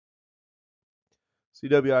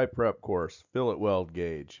CWI Prep Course, Fillet Weld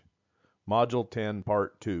Gage, Module 10,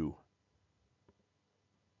 Part 2.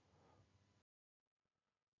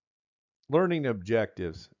 Learning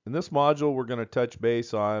objectives. In this module, we're going to touch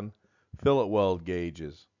base on fillet weld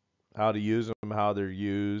gauges, how to use them, how they're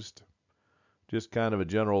used, just kind of a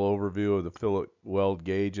general overview of the fillet weld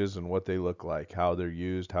gauges and what they look like, how they're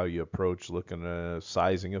used, how you approach looking at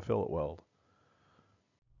sizing a fillet weld.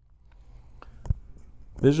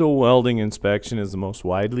 Visual welding inspection is the most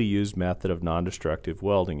widely used method of non-destructive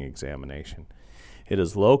welding examination. It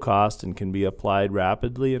is low cost and can be applied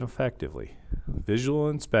rapidly and effectively. Visual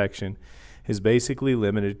inspection is basically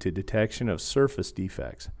limited to detection of surface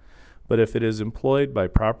defects, but if it is employed by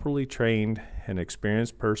properly trained and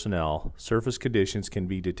experienced personnel, surface conditions can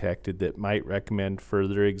be detected that might recommend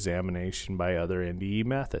further examination by other NDE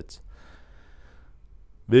methods.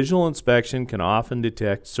 Visual inspection can often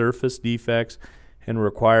detect surface defects and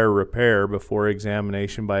require repair before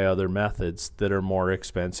examination by other methods that are more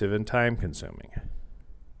expensive and time-consuming.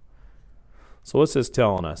 So what's this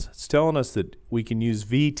telling us? It's telling us that we can use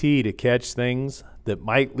VT to catch things that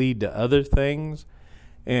might lead to other things,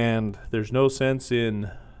 and there's no sense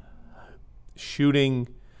in shooting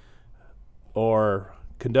or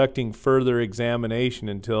conducting further examination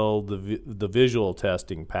until the visual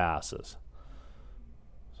testing passes.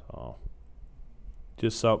 So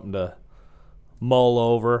just something to mull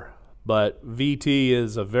over, but VT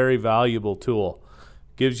is a very valuable tool.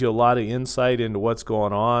 Gives you a lot of insight into what's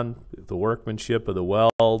going on, the workmanship of the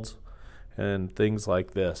welds, and things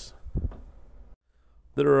like this.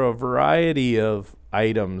 There are a variety of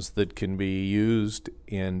items that can be used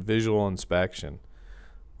in visual inspection.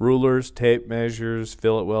 Rulers, tape measures,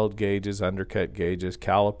 fillet weld gauges, undercut gauges,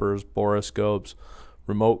 calipers, borescopes,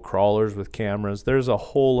 remote crawlers with cameras. There's a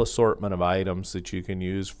whole assortment of items that you can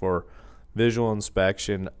use for visual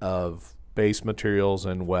inspection of base materials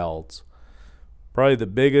and welds. Probably the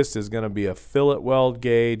biggest is going to be a fillet weld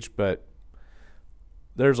gauge, but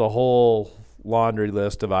there's a whole laundry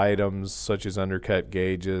list of items such as undercut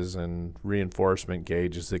gauges and reinforcement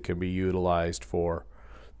gauges that can be utilized for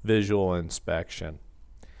visual inspection.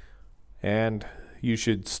 And you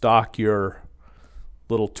should stock your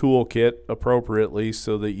little toolkit appropriately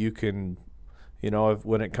so that you can,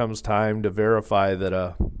 when it comes time to verify that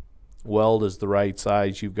a weld is the right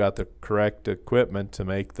size, you've got the correct equipment to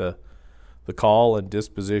make the call and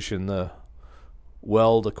disposition the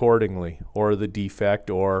weld accordingly, or the defect,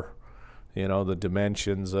 or the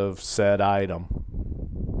dimensions of said item.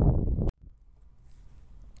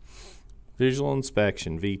 Visual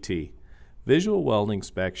inspection, VT. Visual welding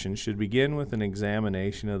inspection should begin with an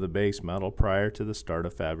examination of the base metal prior to the start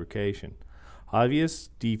of fabrication. Obvious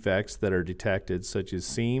defects that are detected, such as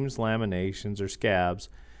seams, laminations, or scabs,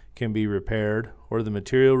 can be repaired, or the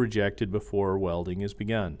material rejected before welding is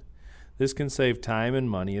begun. This can save time and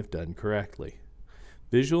money if done correctly.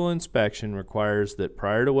 Visual inspection requires that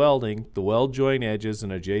prior to welding, the weld joint edges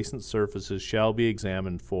and adjacent surfaces shall be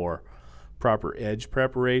examined for proper edge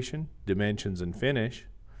preparation, dimensions and finish,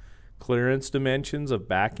 clearance dimensions of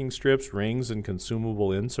backing strips, rings, and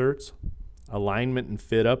consumable inserts, alignment and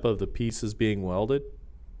fit up of the pieces being welded,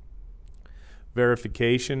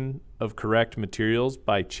 verification of correct materials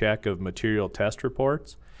by check of material test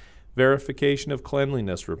reports, verification of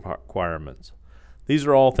cleanliness requirements. These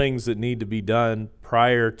are all things that need to be done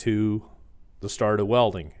prior to the start of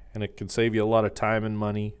welding, and it can save you a lot of time and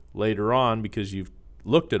money later on because you've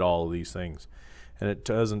looked at all of these things, and it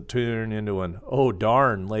doesn't turn into an oh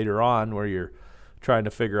darn later on where you're trying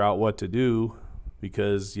to figure out what to do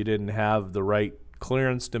because you didn't have the right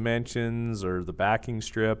clearance dimensions or the backing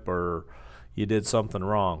strip, or you did something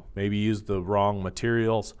wrong. Maybe you used the wrong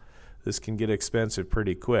materials. This can get expensive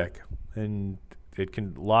pretty quick, and a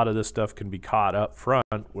lot of this stuff can be caught up front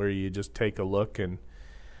where you just take a look and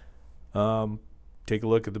take a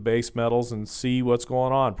look at the base metals and see what's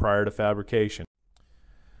going on prior to fabrication.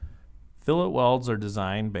 Fillet welds are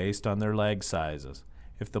designed based on their leg sizes.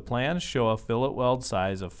 If the plans show a fillet weld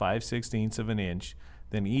size of 5/16 of an inch,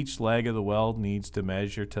 then each leg of the weld needs to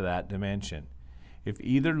measure to that dimension. If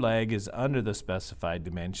either leg is under the specified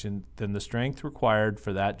dimension, then the strength required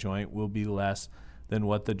for that joint will be less than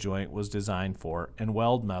what the joint was designed for, and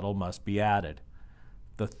weld metal must be added.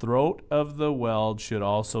 The throat of the weld should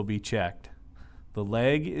also be checked. The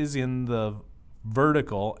leg is in the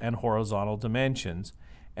vertical and horizontal dimensions,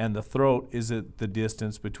 and the throat is at the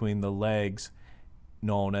distance between the legs,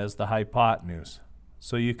 known as the hypotenuse.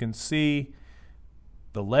 So you can see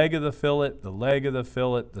the leg of the fillet,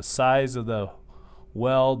 the size of the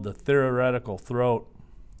weld, the theoretical throat.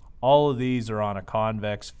 All of these are on a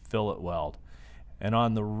convex fillet weld. And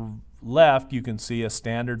on the left, you can see a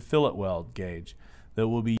standard fillet weld gauge that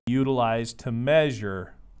will be utilized to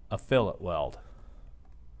measure a fillet weld.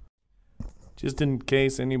 Just in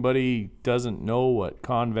case anybody doesn't know what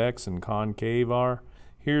convex and concave are,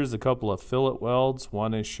 here's a couple of fillet welds.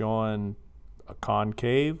 One is showing a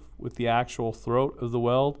concave with the actual throat of the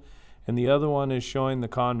weld, and the other one is showing the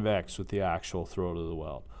convex with the actual throat of the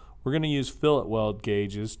weld. We're going to use fillet weld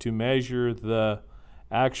gauges to measure the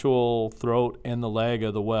actual throat and the leg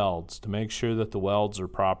of the welds to make sure that the welds are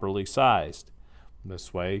properly sized.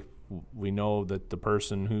 This way we know that the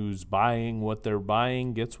person who's buying what they're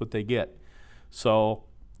buying gets what they get. So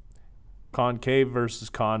concave versus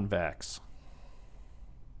convex.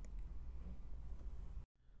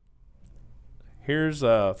 Here's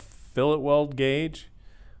a fillet weld gauge.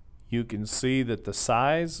 You can see that the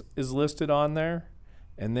size is listed on there,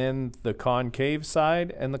 and then the concave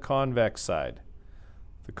side and the convex side.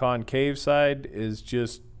 The concave side is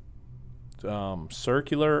just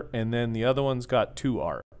circular, and then the other one's got 2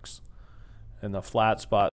 arcs and the flat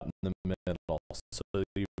spot in the middle. So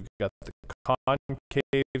you've got the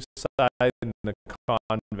concave side and the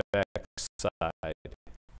convex side.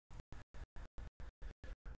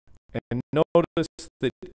 And notice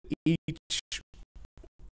that each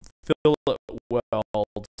fillet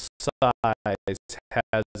weld size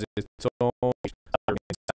has its own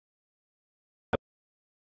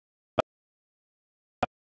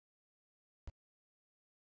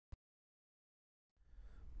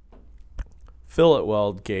fillet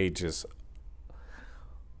weld gauges.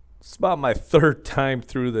 It's about my 3rd time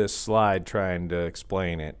through this slide trying to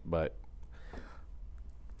explain it, but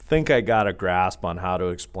I think I got a grasp on how to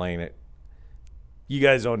explain it. You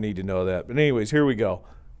guys don't need to know that. But anyways, here we go.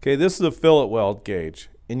 Okay, this is a fillet weld gauge,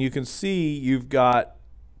 and you can see you've got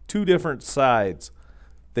 2 different sides.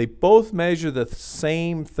 They both measure the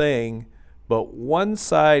same thing, but one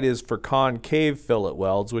side is for concave fillet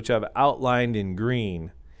welds, which I've outlined in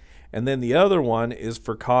green, and then the other one is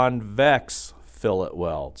for convex fillet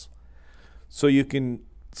welds. So you can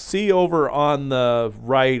see over on the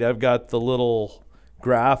right, I've got the little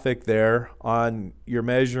graphic there on you're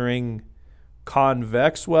measuring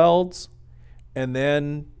convex welds, and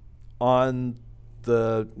then on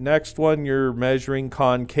the next one you're measuring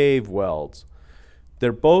concave welds.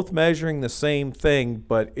 They're both measuring the same thing,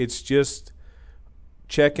 but it's just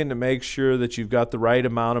checking to make sure that you've got the right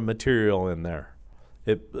amount of material in there.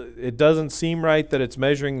 It doesn't seem right that it's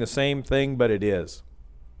measuring the same thing, but it is.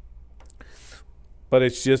 But it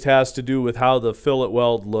just has to do with how the fillet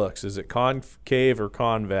weld looks. Is it concave or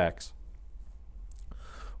convex?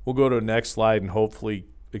 We'll go to the next slide and hopefully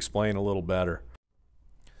explain a little better.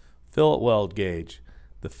 Fillet weld gauge.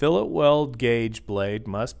 The fillet weld gauge blade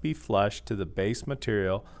must be flush to the base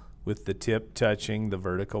material with the tip touching the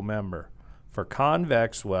vertical member. For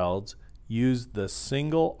convex welds, use the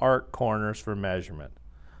single arc corners for measurement.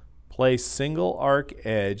 Place single arc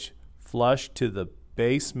edge flush to the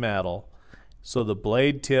base metal so the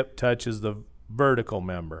blade tip touches the vertical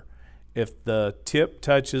member. If the tip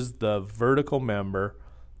touches the vertical member,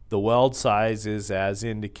 the weld size is as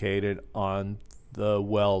indicated on the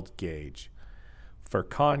weld gauge. For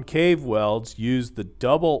concave welds, use the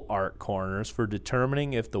double arc corners for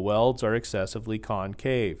determining if the welds are excessively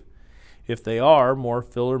concave. If they are, more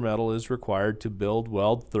filler metal is required to build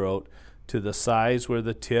weld throat to the size where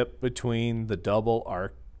the tip between the double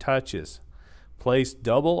arc touches. Place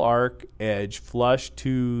double arc edge flush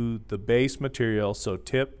to the base material so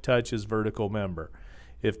tip touches vertical member.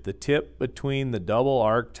 If the tip between the double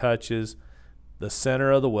arc touches the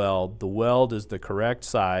center of the weld is the correct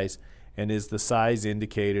size and is the size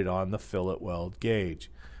indicated on the fillet weld gauge.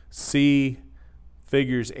 See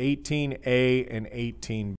figures 18A and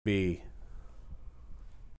 18B.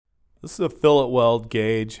 This is a fillet weld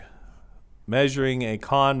gauge measuring a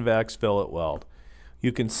convex fillet weld.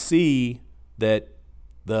 You can see that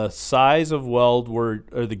the size of weld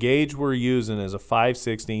the gauge we're using is a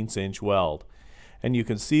 5/16 inch weld, and you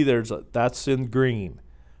can see that's in green,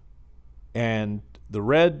 and the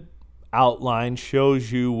red outline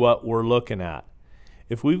shows you what we're looking at.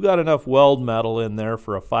 If we've got enough weld metal in there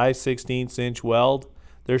for a 5/16 inch weld,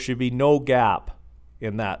 there should be no gap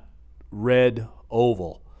in that red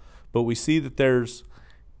oval. But we see that there's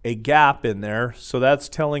a gap in there, so that's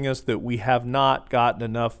telling us that we have not gotten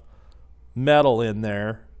enough metal in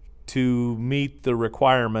there to meet the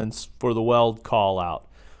requirements for the weld call out.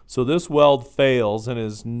 So this weld fails and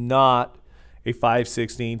is not a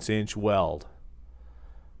 5/16 inch weld.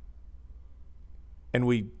 And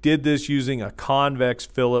we did this using a convex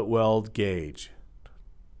fillet weld gauge.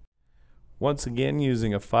 Once again,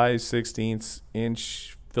 using a 5/16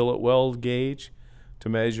 inch fillet weld gauge, to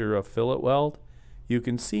measure a fillet weld, you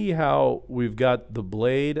can see how we've got the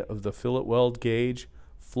blade of the fillet weld gauge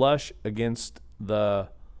flush against the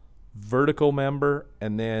vertical member,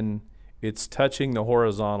 and then it's touching the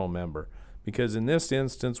horizontal member, because in this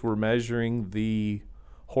instance we're measuring the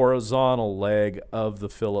horizontal leg of the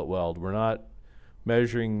fillet weld. We're not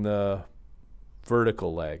measuring the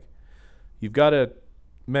vertical leg. You've got to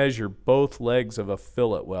measure both legs of a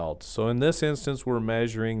fillet weld. So in this instance we're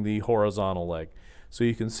measuring the horizontal leg. So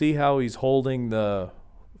you can see how he's holding the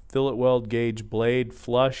fillet weld gauge blade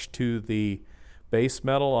flush to the base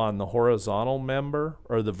metal on the horizontal member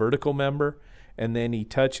or the vertical member, and then he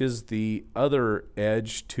touches the other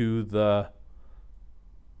edge to the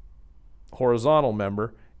horizontal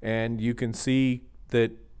member, and you can see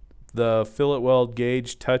that the fillet weld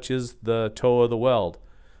gauge touches the toe of the weld.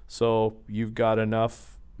 So you've got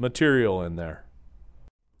enough material in there.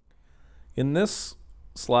 In this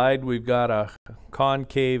slide we've got a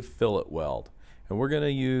concave fillet weld, and we're going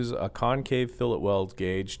to use a concave fillet weld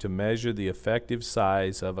gauge to measure the effective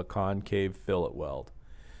size of a concave fillet weld.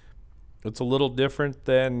 It's a little different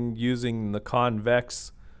than using the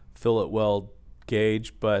convex fillet weld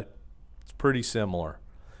gauge, but it's pretty similar.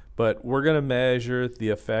 But we're going to measure the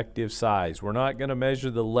effective size. We're not going to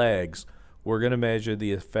measure the legs. We're going to measure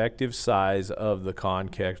the effective size of the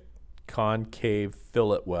concave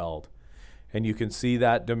fillet weld. And you can see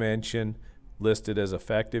that dimension listed as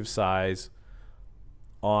effective size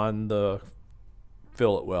on the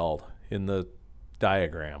fillet weld in the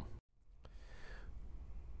diagram.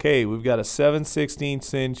 Okay, we've got a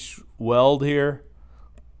 7/16 inch weld here.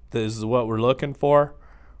 This is what we're looking for.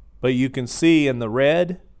 But you can see in the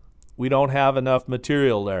red, we don't have enough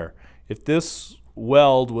material there. If this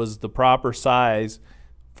weld was the proper size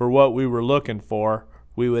for what we were looking for,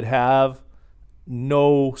 we would have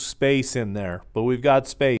no space in there, but we've got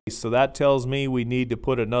space, so that tells me we need to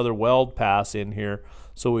put another weld pass in here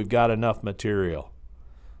so we've got enough material.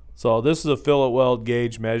 So this is a fillet weld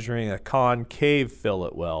gauge measuring a concave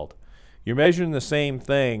fillet weld. You're measuring the same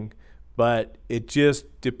thing, but it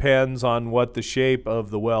just depends on what the shape of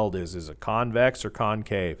the weld is. Is it convex or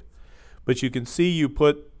concave? But you can see you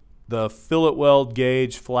put the fillet weld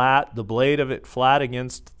gauge flat, the blade of it flat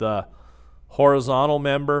against the horizontal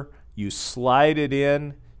member. You slide it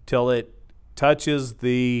in till it touches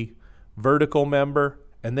the vertical member,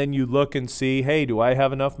 and then you look and see, hey, do I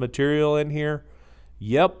have enough material in here?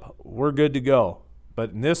 Yep, we're good to go.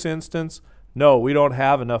 But in this instance, no, we don't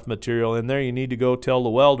have enough material in there. You need to go tell the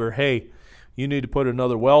welder, hey, you need to put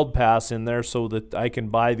another weld pass in there so that I can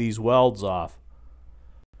buy these welds off.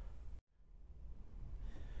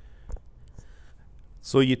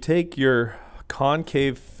 So you take your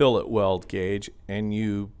concave fillet weld gauge and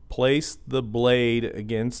you place the blade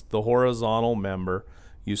against the horizontal member.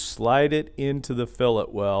 You slide it into the fillet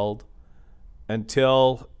weld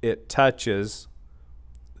until it touches.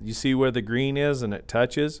 You see where the green is, and it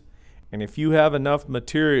touches. And if you have enough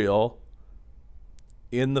material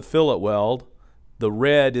in the fillet weld, the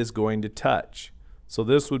red is going to touch. So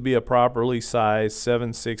this would be a properly sized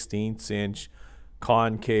 7/16 inch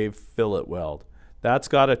concave fillet weld. That's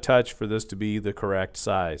got to touch for this to be the correct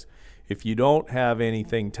size. If you don't have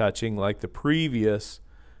anything touching, like the previous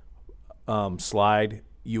slide,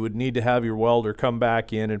 you would need to have your welder come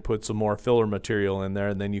back in and put some more filler material in there,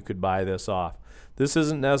 and then you could buy this off. This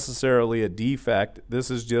isn't necessarily a defect.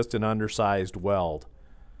 This is just an undersized weld.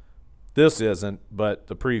 This isn't, but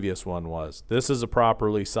the previous one was. This is a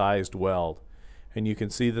properly sized weld, and you can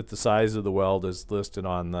see that the size of the weld is listed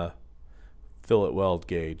on the fillet weld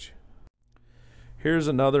gauge. Here's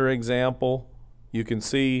another example. You can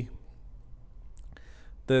see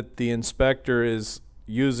that the inspector is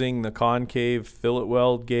using the concave fillet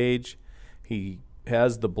weld gauge. He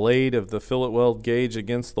has the blade of the fillet weld gauge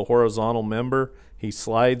against the horizontal member. He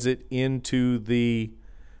slides it into the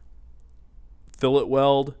fillet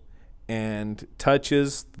weld and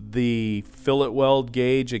touches the fillet weld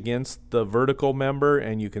gauge against the vertical member,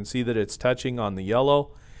 and you can see that it's touching on the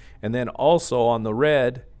yellow, and then also on the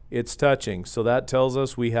red it's touching. So that tells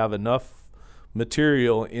us we have enough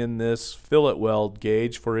material in this fillet weld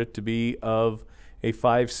gauge for it to be of a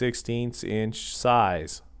 5/16 inch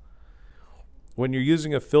size. When you're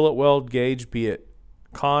using a fillet weld gauge, be it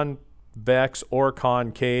convex or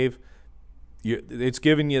concave, it's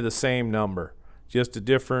giving you the same number, just a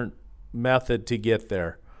different method to get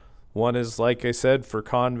there. One is, like I said, for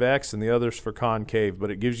convex and the other's for concave, but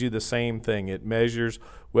it gives you the same thing. It measures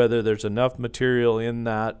whether there's enough material in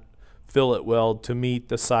that fillet weld to meet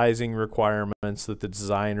the sizing requirements that the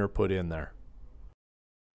designer put in there.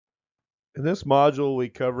 In this module, we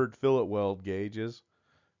covered fillet weld gauges,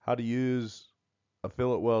 how to use a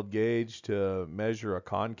fillet weld gauge to measure a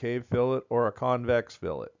concave fillet or a convex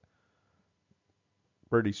fillet.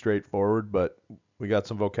 Pretty straightforward, but we got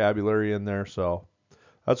some vocabulary in there, so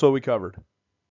that's what we covered.